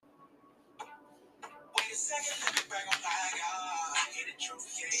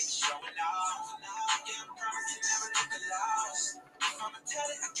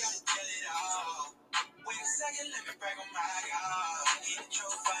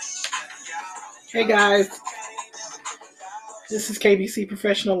Hey guys, this is KBC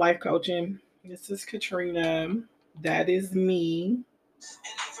Professional Life Coaching. This is Katrina. That is me.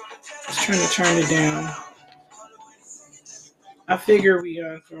 Just trying to turn it down. I figure we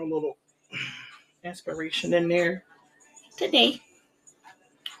throw a little inspiration in there today.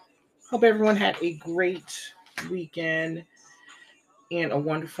 Hope everyone had a great weekend and a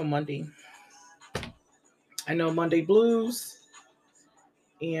wonderful Monday. I know Monday blues,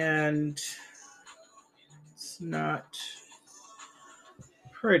 and it's not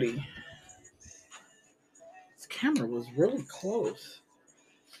pretty. This camera was really close.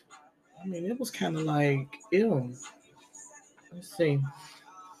 I mean, it was kind of like, ew. Let's see.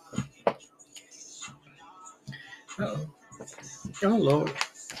 Uh-oh. Oh, Lord.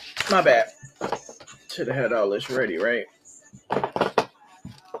 My bad. Should have had all this ready, right?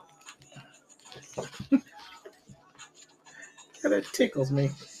 That tickles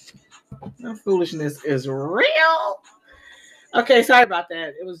me. That foolishness is real. Okay, sorry about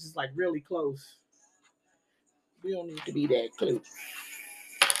that. It was just like really close. We don't need to be that close.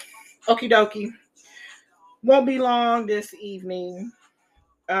 Okie dokie. Won't be long this evening.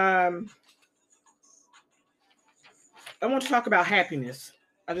 I want to talk about happiness.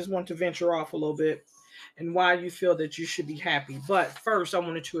 I just want to venture off a little bit and why you feel that you should be happy. But first, I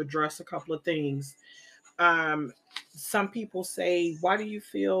wanted to address a couple of things. Some people say, why do you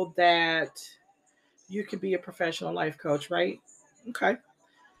feel that you could be a professional life coach, right? Okay.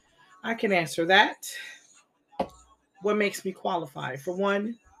 I can answer that. What makes me qualify? For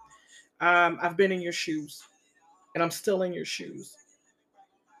one, I've been in your shoes and I'm still in your shoes.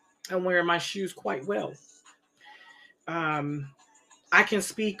 I'm wearing my shoes quite well. I can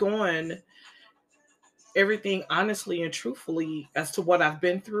speak on everything honestly and truthfully as to what I've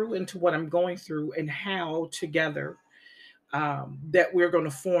been through and to what I'm going through and how together that we're going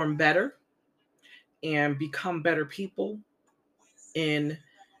to form better and become better people in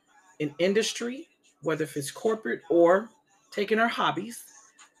an industry, whether if it's corporate or taking our hobbies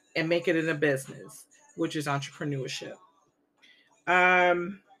and make it in a business, which is entrepreneurship.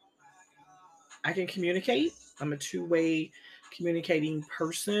 I can communicate. I'm a two-way communicating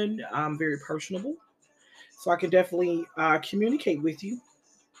person. I'm very personable. So I can definitely communicate with you.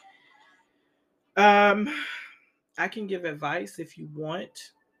 I can give advice if you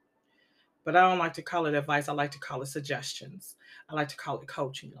want, but I don't like to call it advice. I like to call it suggestions. I like to call it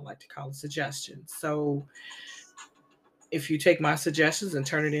coaching. I like to call it suggestions. So if you take my suggestions and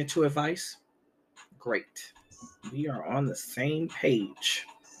turn it into advice, great. We are on the same page.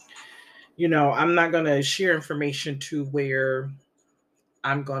 I'm not going to share information to where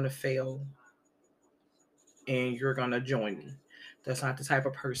I'm going to fail and you're going to join me. That's not the type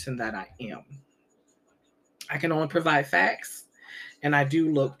of person that I am. I can only provide facts, and I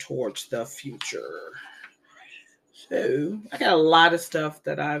do look towards the future. So I got a lot of stuff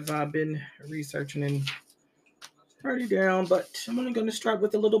that I've been researching and writing down, but I'm only going to start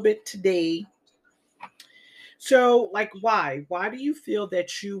with a little bit today. So, like, why? Why do you feel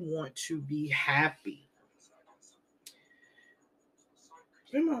that you want to be happy?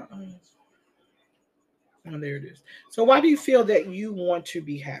 Oh, there it is. So, why do you feel that you want to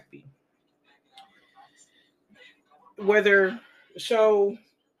be happy? So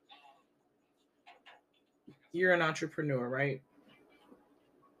you're an entrepreneur, right?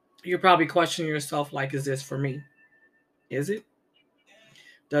 You're probably questioning yourself, like, is this for me? Is it?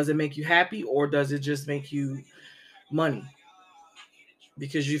 Does it make you happy, or does it just make you money?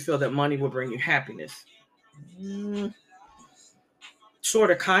 Because you feel that money will bring you happiness. Sort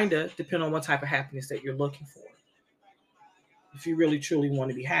of, kind of, depending on what type of happiness that you're looking for. If you really truly want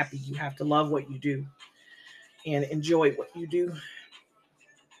to be happy, you have to love what you do and enjoy what you do.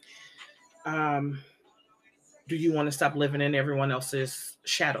 Do you want to stop living in everyone else's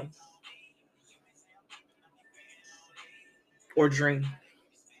shadow or dream?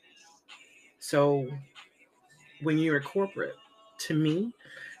 So when you're a corporate, to me,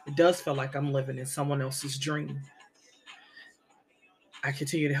 it does feel like I'm living in someone else's dream. I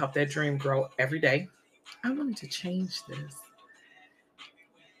continue to help that dream grow every day. I wanted to change this.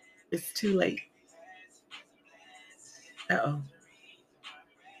 It's too late. Uh-oh.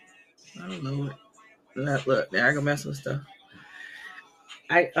 Oh, Lord. Look, now I can mess with stuff.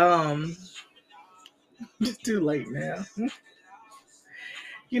 It's too late now.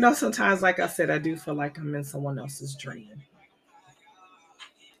 Sometimes, like I said, I do feel like I'm in someone else's dream.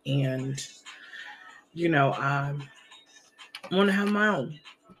 And I want to have my own,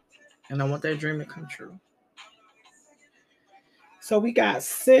 and I want that dream to come true. So we got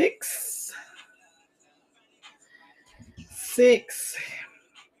six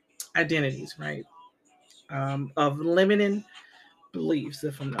identities, right? Of limiting beliefs,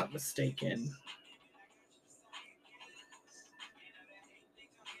 if I'm not mistaken.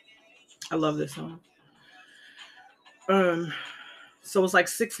 I love this song. Um, so it's like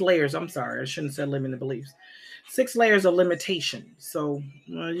 6 layers. I'm sorry, I shouldn't have said limiting beliefs. 6 layers of limitation. So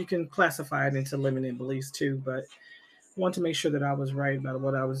you can classify it into limiting beliefs too, but I want to make sure that I was right about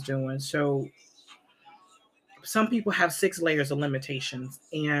what I was doing. So some people have 6 layers of limitations,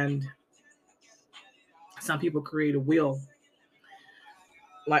 and some people create a wheel.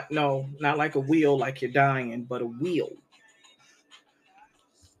 Like, no, not like a wheel like you're dying, but a wheel.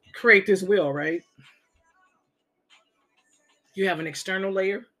 Create this wheel, right? You have an external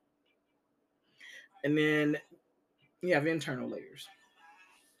layer, and then you have internal layers.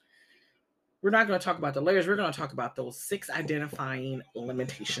 We're not going to talk about the layers. We're going to talk about those 6 identifying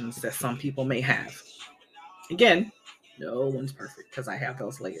limitations that some people may have. Again, no one's perfect because I have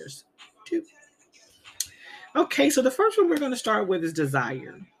those layers too. Okay, so the first one we're going to start with is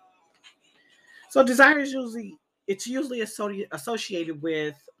desire. So desire is usually associated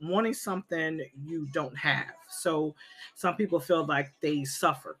with wanting something you don't have. So some people feel like they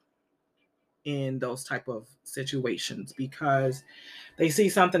suffer in those type of situations because they see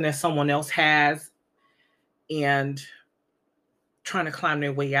something that someone else has and trying to climb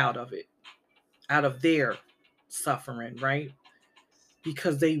their way out of it, out of their suffering, right?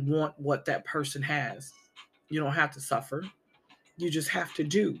 Because they want what that person has. You don't have to suffer. You just have to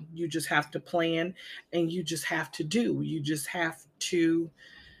do. You just have to plan, and you just have to do. You just have to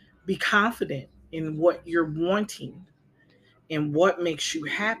be confident in what you're wanting and what makes you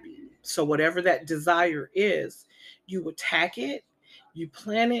happy. So whatever that desire is, you attack it, you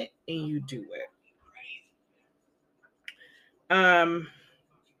plan it, and you do it. Um,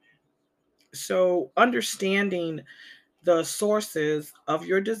 so understanding the sources of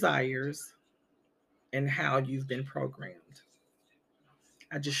your desires and how you've been programmed.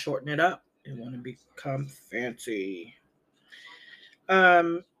 I just shorten it up and want to become fancy.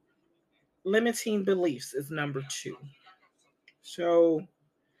 Um, Limiting beliefs is number 2. So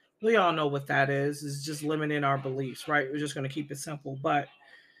we all know what that is. It's just limiting our beliefs, right? We're just going to keep it simple. But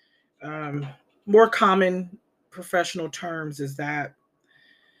um, more common professional terms is that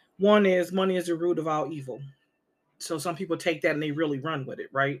one is money is the root of all evil. So some people take that and they really run with it,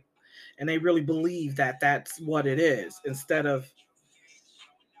 right? And they really believe that that's what it is instead of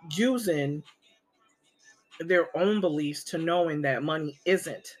using their own beliefs to knowing that money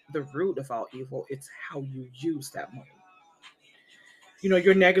isn't the root of all evil. It's how you use that money.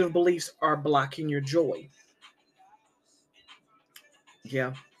 Your negative beliefs are blocking your joy.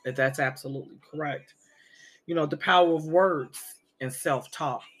 Yeah, that's absolutely correct. The power of words and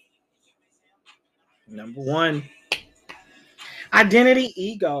self-talk. Number 1, identity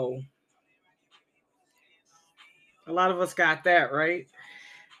ego. A lot of us got that, right?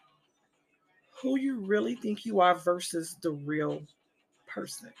 Who you really think you are versus the real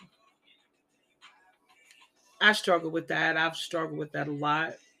person. I struggle with that. I've struggled with that a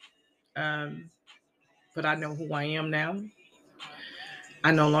lot. Um, but I know who I am now.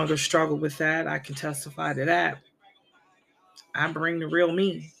 I no longer struggle with that. I can testify to that. I bring the real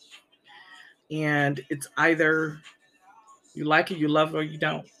me. And it's either you like it, you love it, or you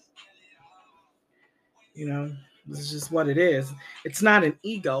don't. This is just what it is. It's not an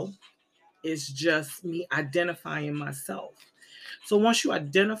ego. It's just me identifying myself. So once you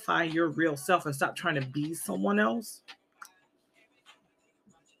identify your real self and stop trying to be someone else,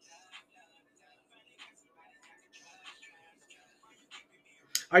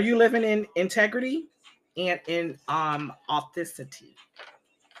 are you living in integrity and in authenticity?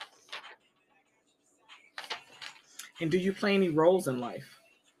 And do you play any roles in life?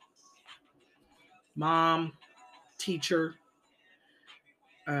 Mom, teacher,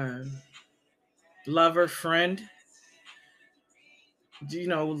 um, lover, friend?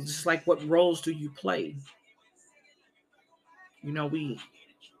 Just like what roles do you play?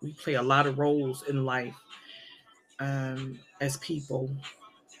 We play a lot of roles in life as people,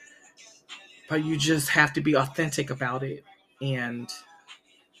 but you just have to be authentic about it and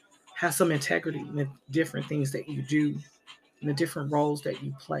have some integrity in the different things that you do and the different roles that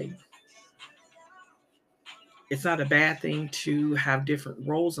you play. It's not a bad thing to have different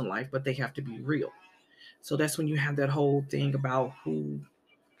roles in life, but they have to be real. So that's when you have that whole thing about who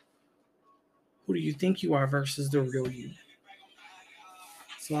do you think you are versus the real you.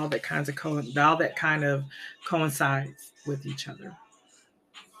 So all that kind of coincides with each other.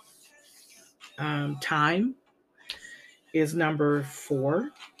 Time is number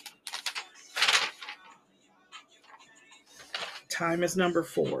 4. Time is number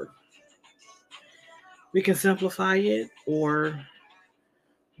 4. We can simplify it, or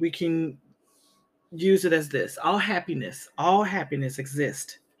we can use it as this. All happiness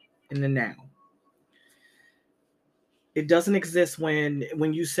exists in the now. It doesn't exist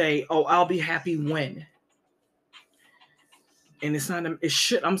when you say, "Oh, I'll be happy when." And it's not it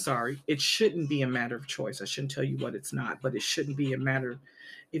should I'm sorry. It shouldn't be a matter of choice. I shouldn't tell you what it's not, but it shouldn't be a matter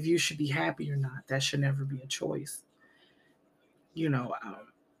if you should be happy or not. That should never be a choice. You know,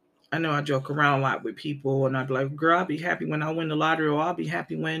 I know I joke around a lot with people, and I'd be like, "Girl, I'll be happy when I win the lottery, or I'll be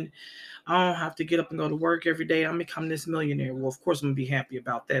happy when I don't have to get up and go to work every day. I'm becoming this millionaire." Well, of course, I'm gonna be happy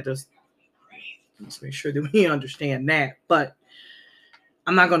about that. Let's make sure that we understand that. But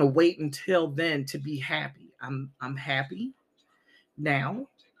I'm not gonna wait until then to be happy. I'm happy now.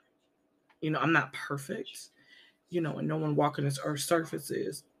 I'm not perfect. And no one walking this earth surface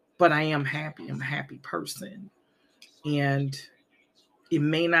is, but I am happy. I'm a happy person, and it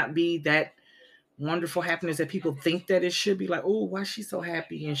may not be that wonderful happiness that people think that it should be. Like, oh, why she so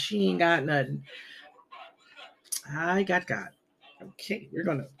happy and she ain't got nothing? I got God. Okay, we're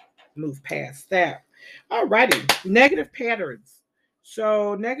gonna move past that. Alrighty, negative patterns.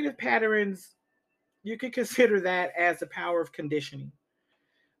 So negative patterns, you can consider that as the power of conditioning.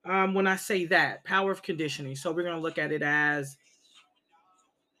 When I say that, power of conditioning, so we're gonna look at it as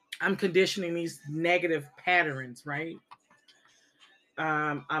I'm conditioning these negative patterns, right?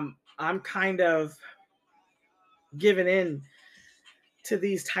 I'm kind of giving in to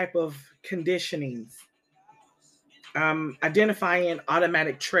these type of conditionings. Identifying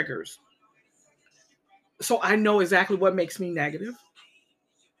automatic triggers. So I know exactly what makes me negative,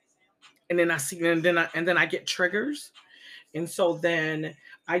 and then I get triggers, and so then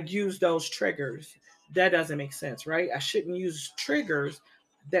I use those triggers. That doesn't make sense, right? I shouldn't use triggers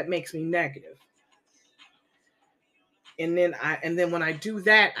that makes me negative. And then when I do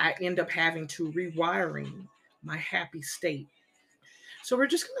that, I end up having to rewiring my happy state. So we're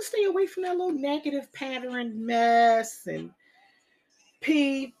just gonna stay away from that little negative pattern mess and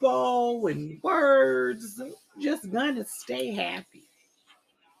people and words. Just gonna stay happy.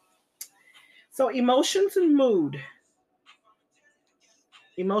 So emotions and mood.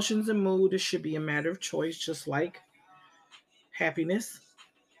 Emotions and mood, it should be a matter of choice, just like happiness.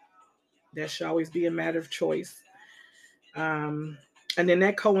 That should always be a matter of choice. Um, and then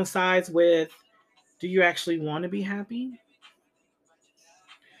that coincides with, do you actually want to be happy?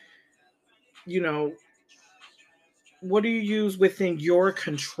 You know, what do you use within your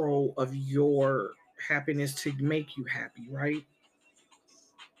control of your happiness to make you happy, right?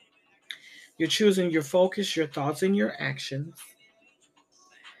 You're choosing your focus, your thoughts, and your actions.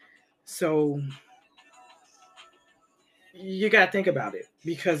 So you got to think about it,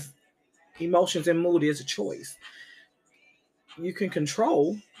 because emotions and mood is a choice. You can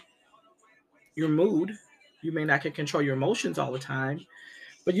control your mood. You may not can control your emotions all the time,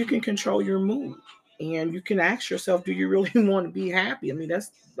 but you can control your mood. And you can ask yourself, do you really want to be happy? I mean,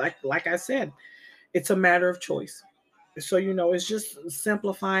 that's like I said, it's a matter of choice. So, it's just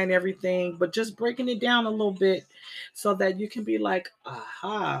simplifying everything, but just breaking it down a little bit so that you can be like,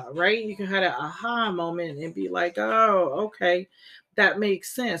 aha, right? You can have an aha moment and be like, oh, okay, that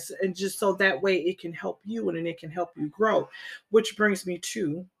makes sense. And just so that way it can help you, and then it can help you grow, which brings me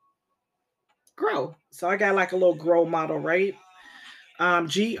to grow. So I got like a little grow model, right?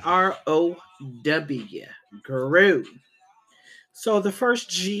 GROW, grow. So the first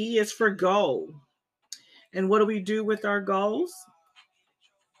G is for goal. And what do we do with our goals?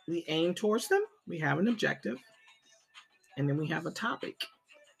 We aim towards them, we have an objective, and then we have a topic.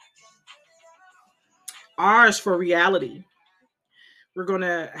 R is for reality. We're going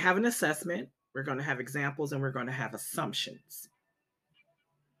to have an assessment, we're going to have examples, and we're going to have assumptions.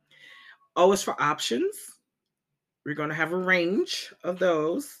 O is for options. We're going to have a range of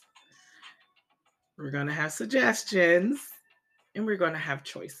those. We're going to have suggestions, and we're going to have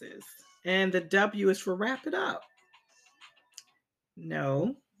choices. And the W is for wrap it up.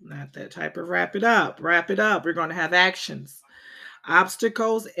 No, not that type of wrap it up. Wrap it up. We're going to have actions,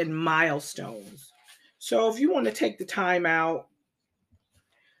 obstacles, and milestones. So if you want to take the time out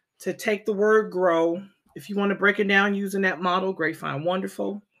to take the word grow, if you want to break it down using that model, great, fine,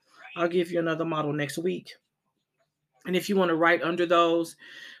 wonderful. I'll give you another model next week. And if you want to write under those,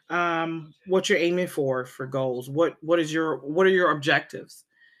 what you're aiming for goals, what are your objectives,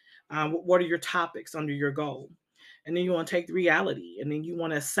 what are your topics under your goal, And then you want to take the reality, and then you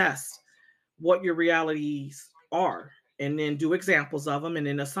want to assess what your realities are, and then do examples of them, and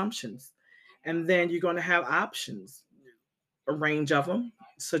then assumptions. And then you're going to have options, a range of them,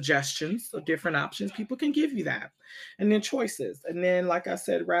 suggestions of different options. People can give you that. And then choices. And then, like I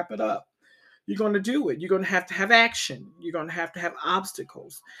said, wrap it up. You're going to do it. You're going to have action. You're going to have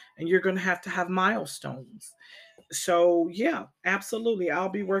obstacles. And you're going to have milestones. So, yeah, absolutely. I'll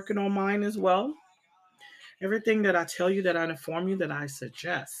be working on mine as well. Everything that I tell you, that I inform you, that I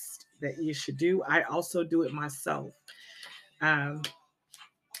suggest that you should do, I also do it myself. Um,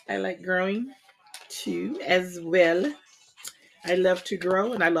 I like growing too, as well. I love to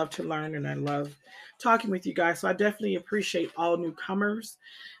grow, and I love to learn, and I love talking with you guys. So I definitely appreciate all newcomers.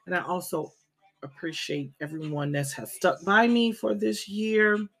 And I also appreciate everyone that has stuck by me for this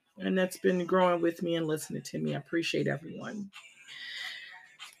year and that's been growing with me and listening to me. I appreciate everyone.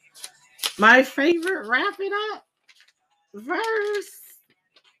 My favorite wrap it up verse.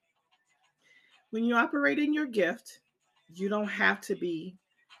 When you operate in your gift, you don't have to be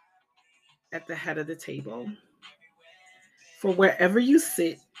at the head of the table. For wherever you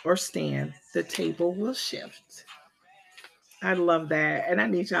sit or stand, the table will shift. I love that. And I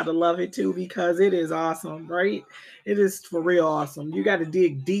need y'all to love it too, because it is awesome, right? It is for real awesome. You got to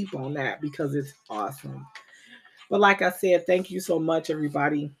dig deep on that because it's awesome. But like I said, thank you so much,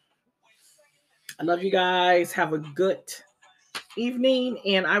 everybody. I love you guys. Have a good evening.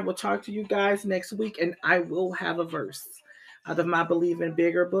 And I will talk to you guys next week. And I will have a verse out of my Believe in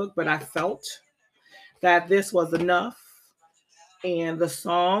Bigger book. But I felt that this was enough. And the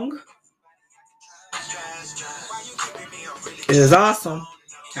song is awesome.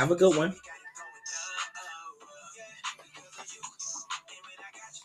 Have a good one.